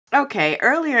Okay,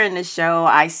 earlier in the show,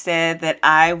 I said that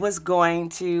I was going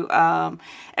to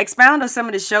expound on some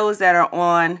of the shows that are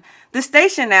on the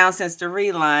station now since the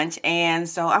relaunch. And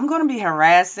so I'm going to be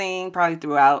harassing probably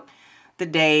throughout the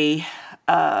day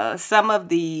some of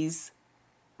these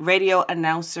radio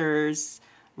announcers,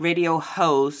 radio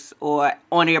hosts, or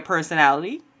on air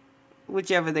personality,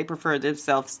 whichever they prefer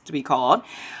themselves to be called,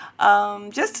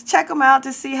 just to check them out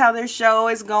to see how their show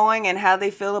is going and how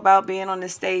they feel about being on the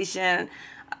station.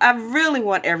 I really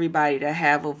want everybody to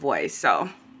have a voice. So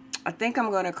I think I'm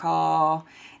going to call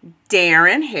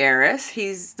Darrin Harris.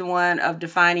 He's the one of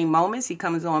Defining Moments. He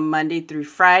comes on Monday through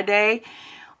Friday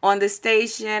on the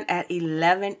station at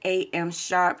 11 a.m.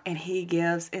 sharp, and he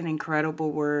gives an incredible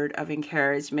word of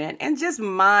encouragement and just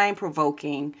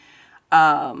mind-provoking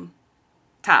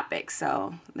topics.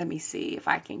 So let me see if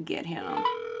I can get him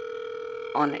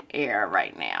on the air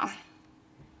right now.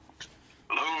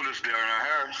 Hello, this is Darrin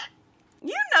Harris.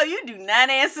 You know you do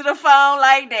not answer the phone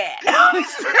like that. Yes,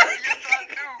 I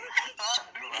do.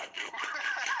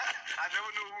 I never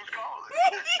knew who was calling.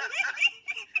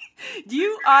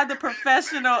 You are the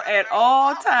professional at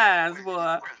all times, boy.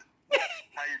 How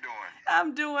you doing?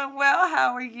 I'm doing well.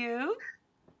 How are you?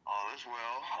 All is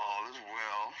well. All is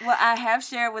well. Well, I have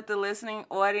shared with the listening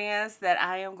audience that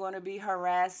I am going to be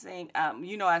harassing,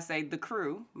 I say the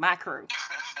crew, my crew.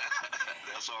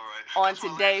 That's all right. On That's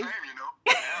today. my last name,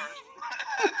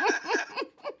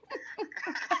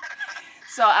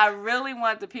 So I really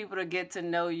want the people to get to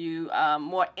know you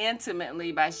more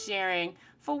intimately by sharing,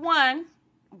 for one,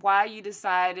 why you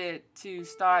decided to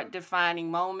start Defining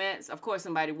Moments. Of course,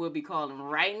 somebody will be calling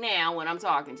right now when I'm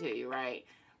talking to you, right?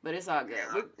 But it's all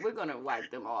good. We're going to wipe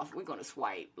them off. We're going to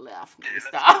swipe left and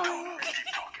stop.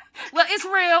 Well, it's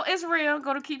real. It's real.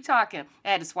 Going to keep talking. I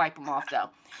had to swipe them off, though.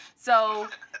 So,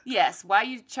 yes, why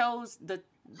you chose the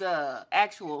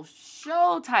actual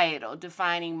show title,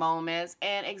 Defining Moments,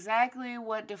 and exactly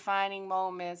what Defining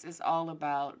Moments is all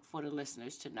about for the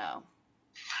listeners to know.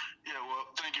 Yeah, well,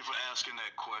 thank you for asking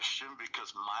that question,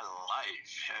 because my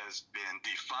life has been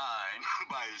defined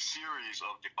by a series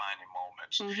of defining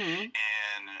moments. Mm-hmm.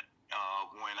 And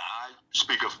when I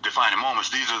speak of defining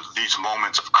moments, these are these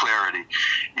moments of clarity,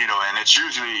 and it's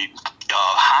usually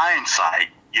hindsight.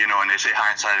 And they say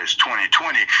hindsight is 20/20.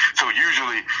 So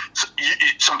usually,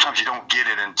 sometimes you don't get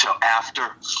it until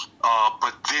after.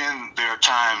 But then there are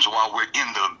times while we're in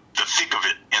the thick of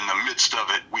it, in the midst of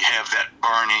it, we have that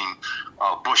burning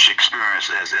bush experience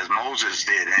as Moses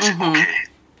did. And he said, okay,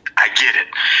 I get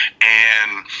it.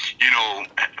 And,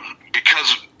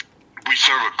 because we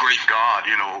serve a great God,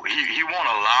 he won't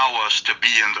allow us to be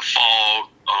in the fog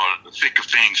or the thick of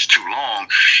things too long.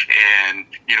 And,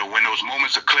 when those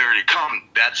moments of clarity come,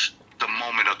 that's the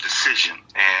moment of decision.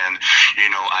 And,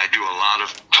 I do a lot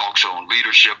of talks on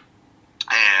leadership.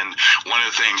 And one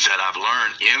of the things that I've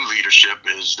learned in leadership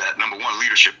is that, number one,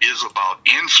 leadership is about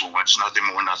influence, nothing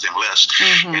more, nothing less.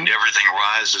 Mm-hmm. And everything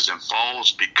rises and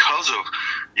falls because of,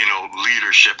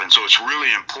 leadership. And so it's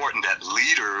really important that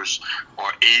leaders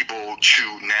are able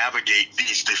to navigate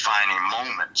these defining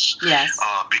moments. Yes.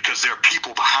 Because there are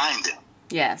people behind them.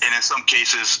 Yes. And in some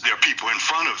cases, there are people in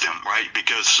front of them, right?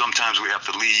 Because sometimes we have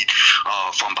to lead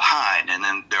from behind, and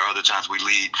then there are other times we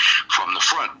lead from the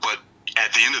front. But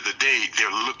at the end of the day,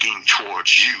 they're looking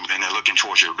towards you, and they're looking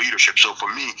towards your leadership. So for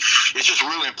me, it's just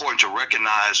really important to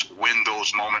recognize when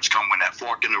those moments come, when that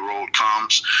fork in the road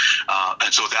comes.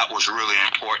 And so that was really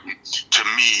important to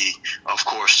me, of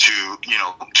course, to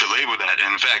label that.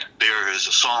 And in fact, there is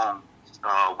a song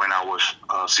when I was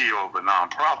CEO of a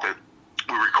nonprofit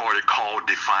we recorded called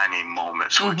Defining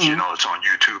Moments, which, it's on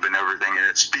YouTube and everything, and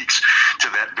it speaks to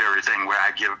that very thing where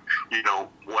I give,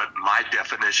 what my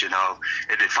definition of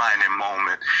a defining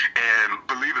moment. And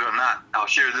believe it or not, I'll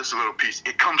share this little piece.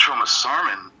 It comes from a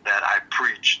sermon that I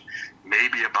preached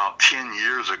maybe about 10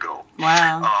 years ago.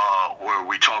 Wow. Where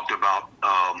we talked about,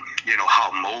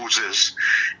 how Moses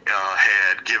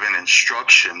had given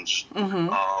instructions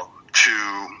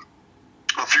to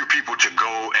a few people to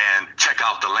go and check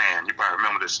out the land. You probably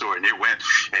remember this story. And they went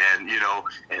and,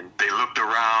 and they looked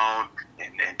around,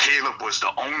 and Caleb was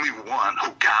the only one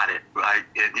who got it, right?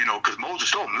 And, because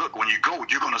Moses told him, look, when you go,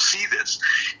 you're going to see this.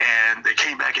 And they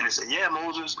came back and they said, yeah,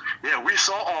 Moses, yeah, we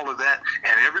saw all of that,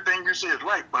 and everything you said is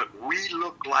right, but we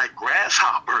look like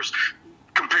grasshoppers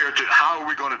compared to how are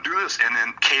we going to do this? And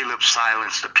then Caleb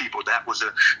silenced the people. That was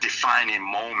a defining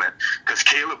moment because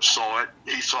Caleb saw it.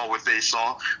 He saw what they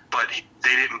saw, but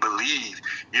they didn't believe,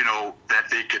 that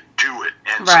they could do it.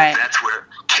 And so that's where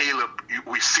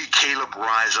we see Caleb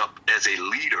rise up as a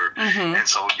leader. Mm-hmm. And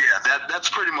so, that's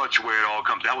pretty much where it all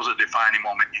comes. That was a defining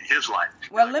moment in his life.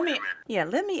 Well, let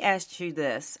me ask you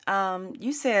this.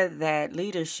 You said that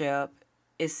leadership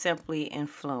is simply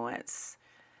influence.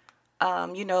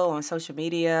 On social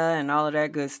media and all of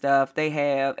that good stuff, they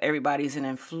have everybody's an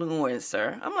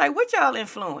influencer. I'm like, what y'all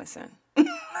influencing?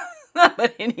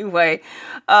 But anyway,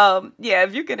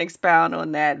 if you can expound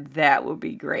on that, that would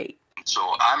be great. So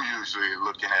I'm usually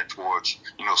looking at towards,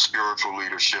 spiritual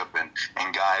leadership and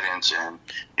guidance and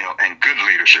good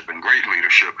leadership and great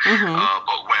leadership. Mm-hmm.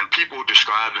 But when people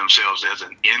describe themselves as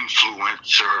an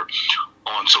influencer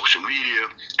on social media,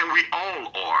 and we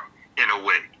all are in a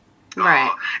way. Right.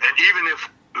 And even if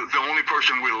the only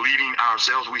person we're leading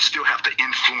ourselves, we still have to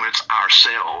influence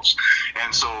ourselves.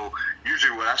 And so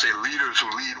usually when I say leaders who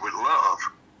lead with love,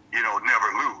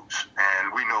 never lose.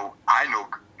 And I know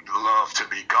love to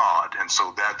be God. And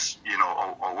so that's,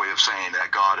 a way of saying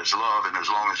that God is love. And as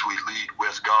long as we lead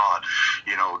with God,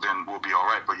 then we'll be all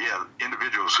right. But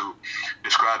individuals who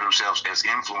describe themselves as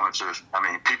influencers,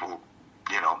 people,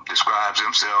 describe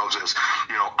themselves as,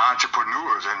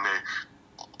 entrepreneurs, and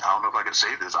I don't know if I can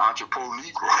say this, entrepreneur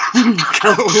Negro.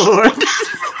 Oh, Lord.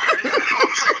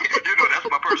 That's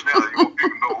my personality.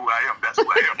 You know who I am. That's who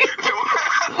I am.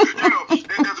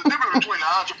 And there's a difference between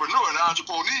an entrepreneur and an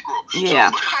entrepreneur Negro.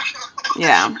 Yeah.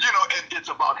 And it's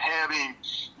about having,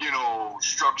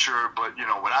 structure. But,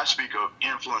 when I speak of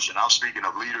influence and I'm speaking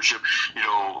of leadership,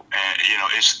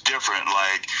 it's different.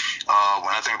 Like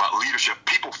when I think about leadership,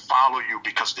 people follow you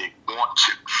because they want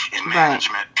to. In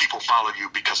management, people follow you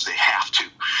because they have to.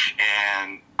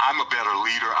 And I'm a better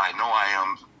leader. I know I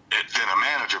am than a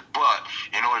manager, but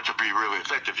in order to be really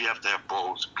effective, you have to have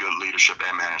both good leadership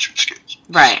and management skills.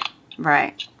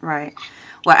 Right.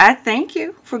 Well, I thank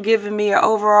you for giving me an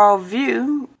overall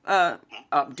view of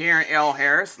Darrin L.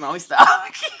 Harris. No, stop.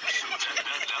 That's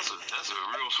a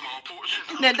real small portion.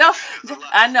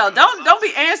 Now, don't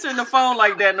be answering the phone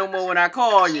like that no more when I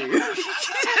call you.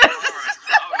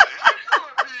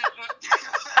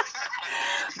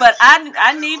 But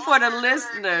I need for the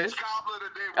listeners.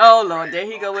 Oh, Lord, there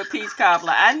he go with peach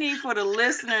cobbler. I need for the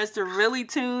listeners to really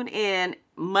tune in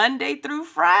Monday through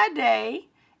Friday,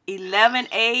 11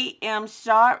 a.m.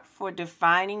 sharp for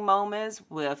Defining Moments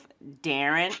with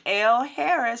Darrin L.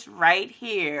 Harris right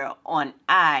here on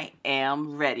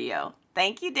iAMradio.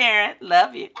 Thank you, Darrin.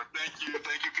 Love you. Well, thank you,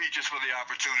 Peaches, for the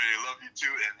opportunity. Love you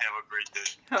too, and have a great day.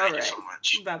 Thank you so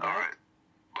much. Bye-bye. All right.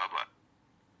 Bye-bye.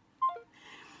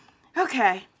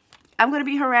 Okay, I'm going to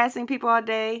be harassing people all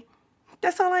day.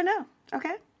 That's all I know,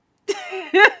 okay?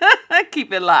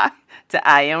 Keep it locked to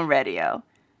iAMradio.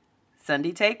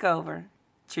 Sunday Takeover,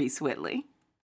 Tree Swhitley.